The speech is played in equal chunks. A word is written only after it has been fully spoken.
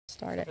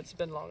start it. It's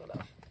been long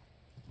enough.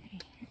 Okay,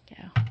 here we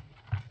go.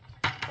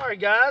 All right,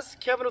 guys.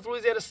 Kevin with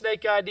Louisiana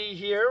Snake ID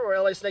here, or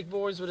LA Snake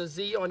Boys with a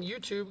Z on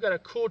YouTube. Got a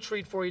cool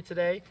treat for you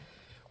today.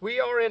 We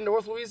are in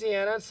North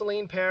Louisiana, in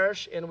Saline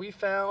Parish, and we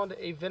found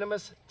a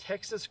venomous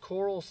Texas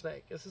coral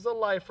snake. This is a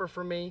lifer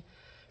for me.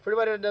 For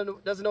anybody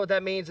that doesn't know what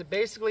that means, it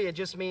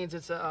just means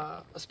it's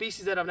a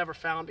species that I've never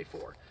found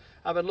before.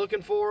 I've been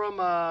looking for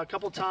them a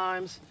couple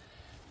times.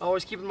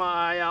 Always keeping my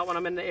eye out when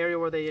I'm in the area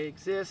where they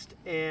exist,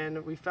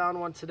 and we found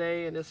one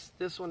today, and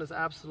this one is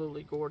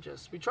absolutely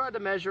gorgeous. We tried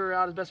to measure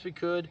out as best we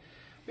could.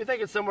 We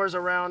think it's somewhere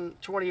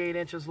around 28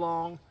 inches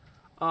long.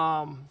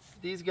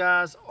 These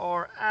guys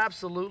are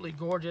absolutely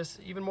gorgeous,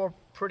 even more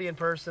pretty in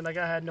person. Like,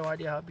 I had no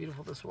idea how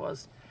beautiful this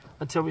was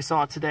until we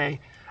saw it today.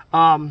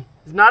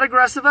 It's not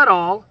aggressive at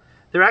all.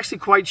 They're actually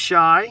quite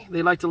shy.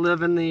 They like to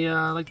live in the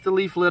like the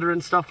leaf litter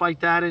and stuff like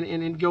that,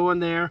 and go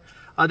in there.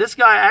 This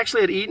guy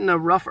actually had eaten a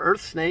rough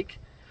earth snake,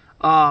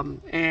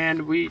 and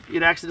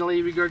it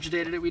accidentally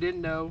regurgitated it. We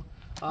didn't know.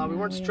 We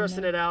weren't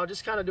stressing it out,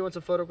 just kind of doing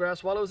some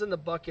photographs. While it was in the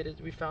bucket,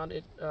 we found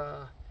it,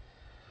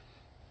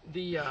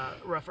 the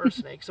rough earth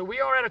snake. So we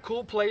are at a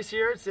cool place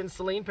here. It's in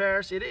Saline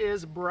Parish. It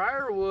is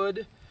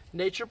Briarwood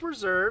Nature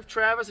Preserve.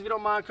 Travis, if you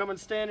don't mind coming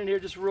stand in here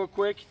just real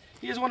quick.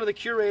 He is one of the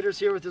curators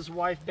here with his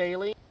wife,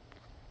 Bailey.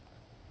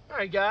 All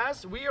right,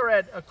 guys, we are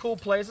at a cool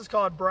place. It's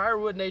called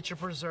Briarwood Nature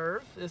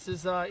Preserve. This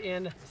is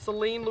in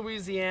Saline,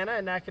 Louisiana,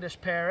 in Natchitoches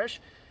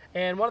Parish.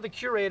 And one of the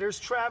curators,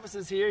 Travis,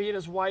 is here. He and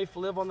his wife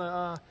live on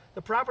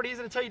the property. He's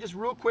going to tell you just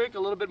real quick a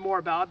little bit more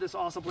about this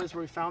awesome place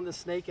where we found this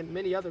snake and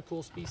many other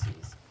cool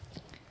species.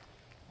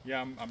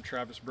 Yeah, I'm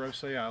Travis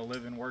Brose. I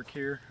live and work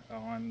here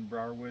on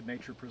Briarwood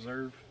Nature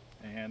Preserve,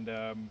 and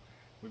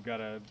we've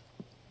got a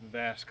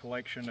vast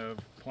collection of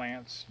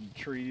plants and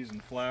trees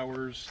and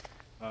flowers.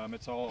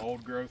 It's all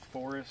old growth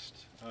forest.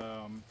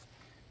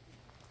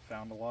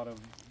 Found a lot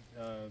of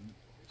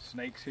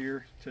snakes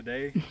here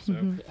today,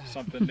 so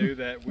something new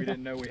that we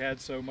didn't know we had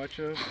so much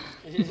of.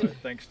 But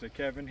thanks to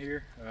Kevin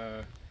here,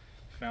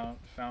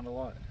 found a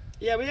lot.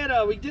 Yeah, we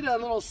did a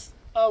little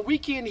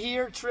weekend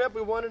here trip.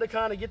 We wanted to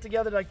kind of get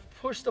together to like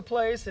push the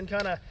place and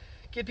kind of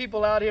get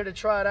people out here to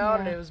try it out,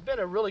 and it's been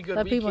a really good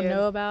weekend. Let people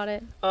know about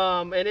it.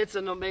 And it's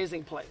an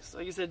amazing place.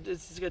 Like you said,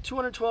 it's got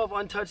 212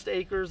 untouched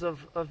acres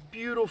of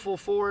beautiful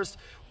forest.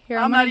 Here,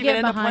 I'm not even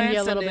into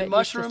plants and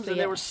mushrooms, and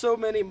there were so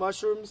many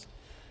mushrooms,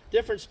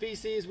 different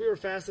species. We were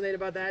fascinated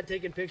by that,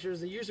 taking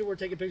pictures. And usually we're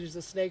taking pictures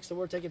of snakes, so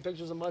we're taking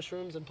pictures of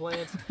mushrooms and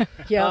plants.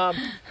 Yeah.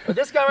 But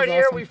this guy right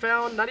here, we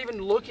found, not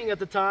even looking at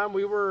the time,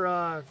 we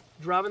were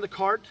driving the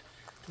cart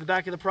to the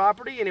back of the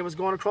property, and it was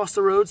going across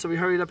the road, so we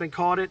hurried up and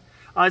caught it.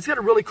 It's got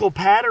a really cool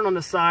pattern on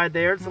the side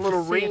there. It's a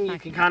little ring you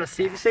can kind of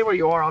see. If you stay where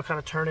you are, I'll kind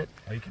of turn it.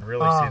 Oh, you can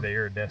really see the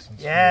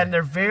iridescence. Yeah, and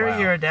they're very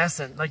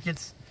iridescent. Like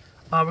it's,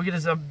 we get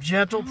a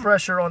gentle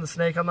pressure on the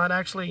snake. I'm not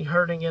actually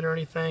hurting it or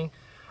anything.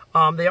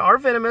 They are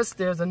venomous.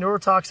 There's a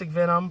neurotoxic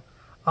venom,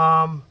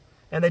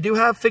 and they do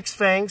have fixed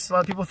fangs. A lot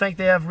of people think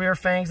they have rear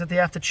fangs that they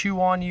have to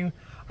chew on you.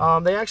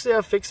 They actually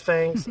have fixed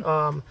fangs.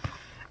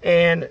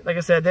 And like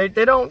I said,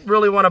 they don't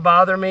really want to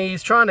bother me.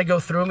 He's trying to go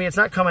through me. It's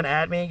not coming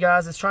at me,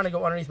 guys. It's trying to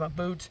go underneath my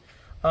boot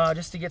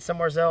just to get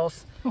somewhere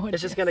else.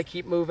 It's just going to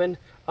keep moving.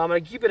 I'm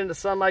going to keep it in the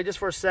sunlight just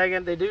for a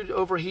second. They do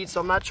overheat, so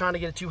I'm not trying to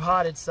get it too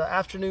hot. It's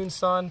afternoon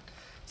sun,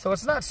 so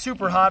it's not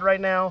super hot right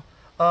now.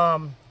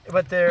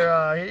 But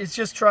it's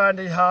just trying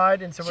to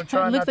hide, and so we're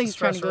trying not to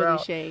stress her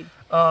out. Shade.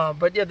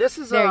 But yeah, this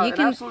is an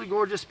absolutely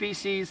gorgeous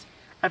species.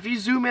 If you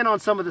zoom in on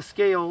some of the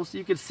scales,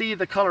 you can see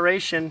the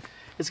coloration.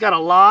 It's got a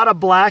lot of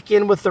black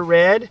in with the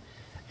red,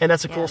 and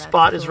that's a cool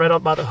spot. It's right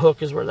up by the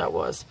hook is where that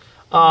was.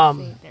 There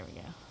we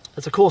go.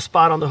 It's a cool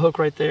spot on the hook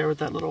right there with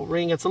that little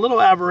ring. It's a little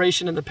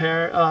aberration in the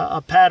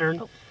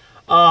pattern.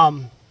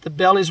 The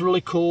belly's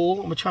really cool. I'm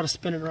going to try to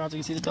spin it around so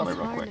you can see the belly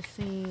real quick.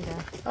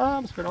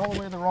 I'm spinning all the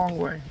way the wrong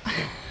way.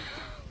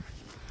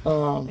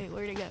 Wait,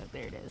 where'd it go?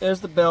 There it is. There's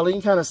the belly.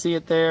 You can kind of see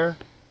it there.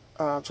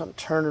 I'm trying to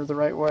turn her the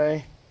right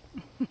way.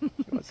 She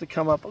wants to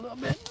come up a little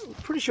bit. I'm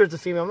pretty sure it's a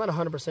female. I'm not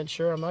 100%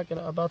 sure. I'm not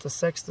about to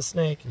sex the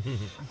snake,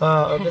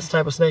 this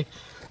type of snake.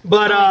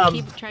 But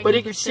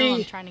you can see.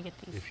 I'm trying to get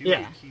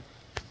these.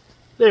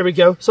 There we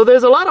go. So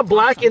there's a lot of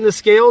black in the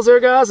scales there,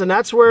 guys, and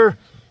that's where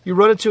you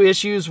run into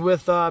issues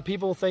with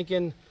people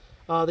thinking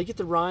they get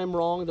the rhyme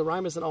wrong. The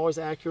rhyme isn't always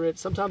accurate.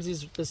 Sometimes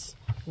this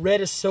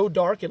red is so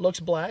dark it looks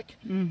black.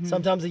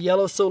 Sometimes the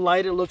yellow is so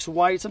light it looks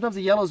white. Sometimes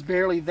the yellow is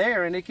barely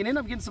there, and it can end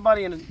up getting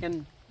somebody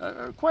in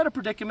quite a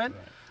predicament.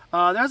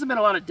 There hasn't been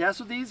a lot of deaths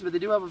with these, but they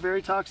do have a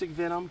very toxic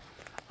venom.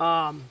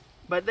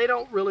 But they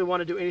don't really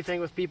want to do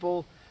anything with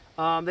people.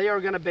 They are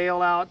going to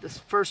bail out this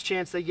first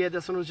chance they get.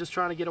 This one was just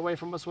trying to get away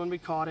from us when we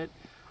caught it.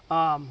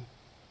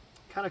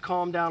 Kind of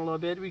calm down a little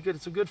bit. We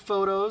get some good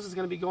photos. It's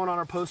going to be going on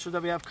our poster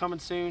that we have coming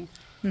soon.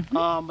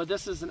 But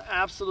this is an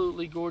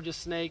absolutely gorgeous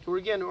snake. We're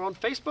on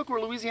Facebook.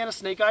 We're Louisiana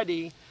Snake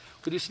ID.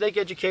 We do snake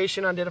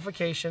education,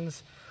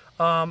 identifications.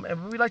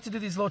 And we like to do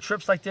these little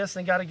trips like this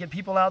and got to get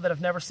people out that have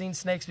never seen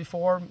snakes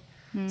before.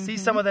 See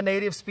some of the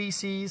native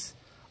species.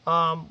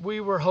 We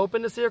were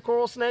hoping to see a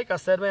coral snake. I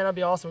said, man, that'd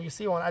be awesome. We could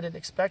see one. I didn't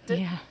expect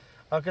it.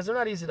 because they're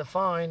not easy to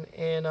find.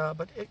 And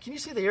but can you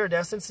see the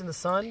iridescence in the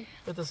sun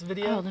with this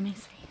video? Oh, let me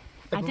see.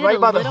 Like I did right a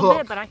by the little hook.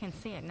 bit, but I can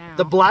see it now.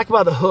 The black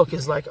by the hook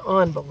is like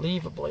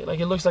unbelievably, like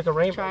it looks like a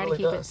rainbow. Try It to really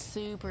keep it does.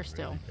 super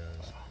still.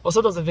 Well,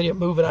 sometimes the video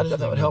moving, I didn't know if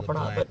that would help or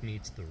not. But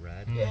meets the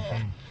red.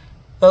 yeah,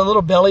 the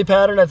little belly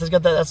pattern that's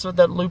got that. That's what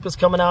that loop is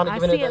coming out. And I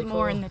giving see it it that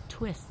more cool. in the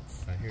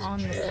twists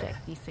on the stick.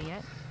 You see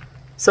it?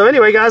 So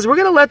anyway, guys, we're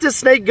gonna let this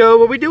snake go.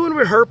 What we do when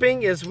we're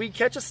herping is we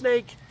catch a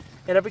snake,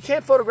 and if we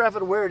can't photograph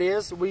it where it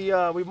is, we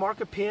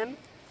mark a pin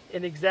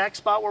in the exact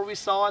spot where we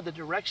saw it, the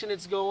direction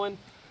it's going.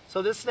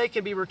 So this snake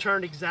can be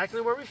returned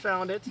exactly where we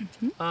found it.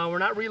 We're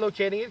not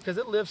relocating it because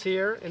it lives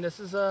here, and this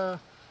is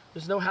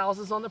there's no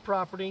houses on the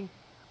property.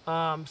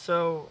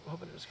 So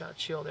hoping it just kind of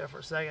chill there for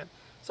a second.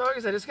 So like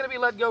I said, it's going to be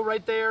let go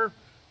right there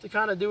to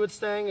kind of do its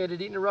thing. It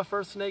had eaten a rough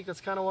earth snake.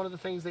 That's kind of one of the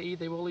things they eat.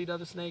 They will eat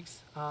other snakes.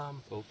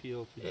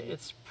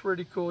 It's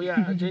pretty cool.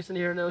 Yeah, Jason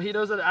here, no, he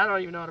knows it. I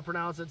don't even know how to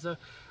pronounce it, so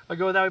I'll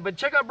go with that way. But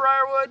check out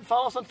Briarwood.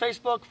 Follow us on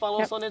Facebook.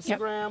 Follow us on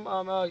Instagram.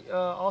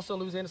 Also,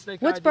 Louisiana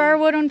Snake What's ID.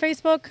 Briarwood on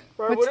Facebook?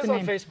 Briarwood What's is the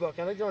on name? Facebook.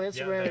 I think they're on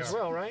Instagram as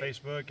well, right?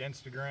 Facebook,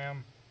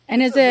 Instagram.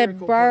 And is It's a very it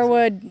cool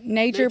Briarwood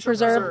Nature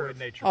Preserve? Briarwood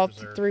Nature All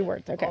Preserve. 3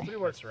 words. Okay. All 3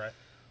 words. That's right.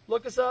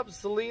 Look us up,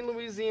 Saline,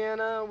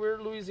 Louisiana.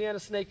 We're Louisiana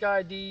Snake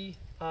ID.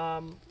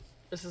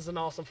 This is an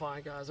awesome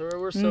find, guys.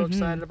 We're so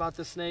excited about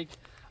this snake.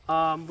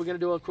 We're going to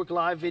do a quick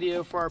live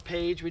video for our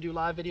page. We do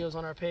live videos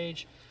on our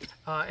page.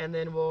 And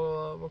then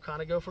we'll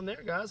kind of go from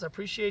there, guys. I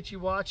appreciate you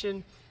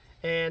watching.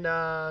 And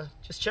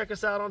just check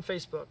us out on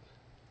Facebook.